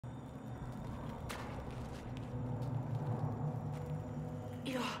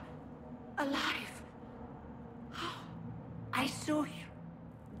alive. How? I saw you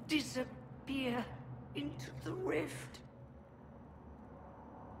disappear into the rift.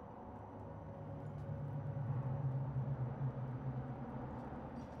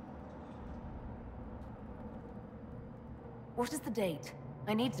 What is the date?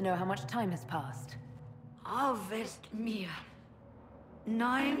 I need to know how much time has passed. Harvest Mir.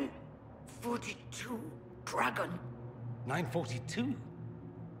 942 Dragon. 942?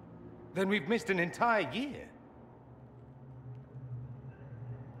 Then we've missed an entire year.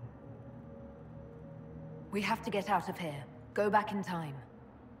 We have to get out of here. Go back in time.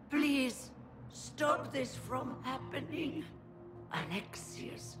 Please, stop this from happening.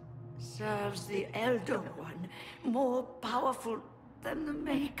 Alexius serves the Elder One, more powerful than the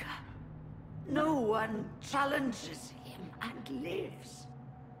Maker. No one challenges him and lives.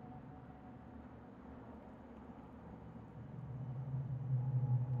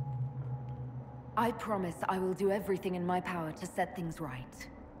 I promise I will do everything in my power to set things right.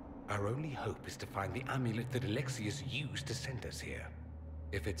 Our only hope is to find the amulet that Alexius used to send us here.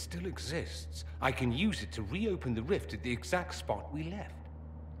 If it still exists, I can use it to reopen the rift at the exact spot we left.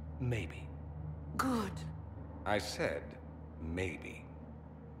 Maybe. Good. I said, maybe.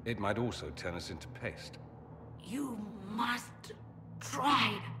 It might also turn us into paste. You must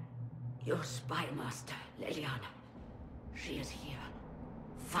try. Your spy master, Leliana. She is here.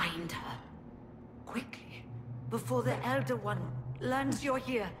 Find her. Quickly. Before the Elder One learns you're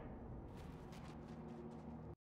here.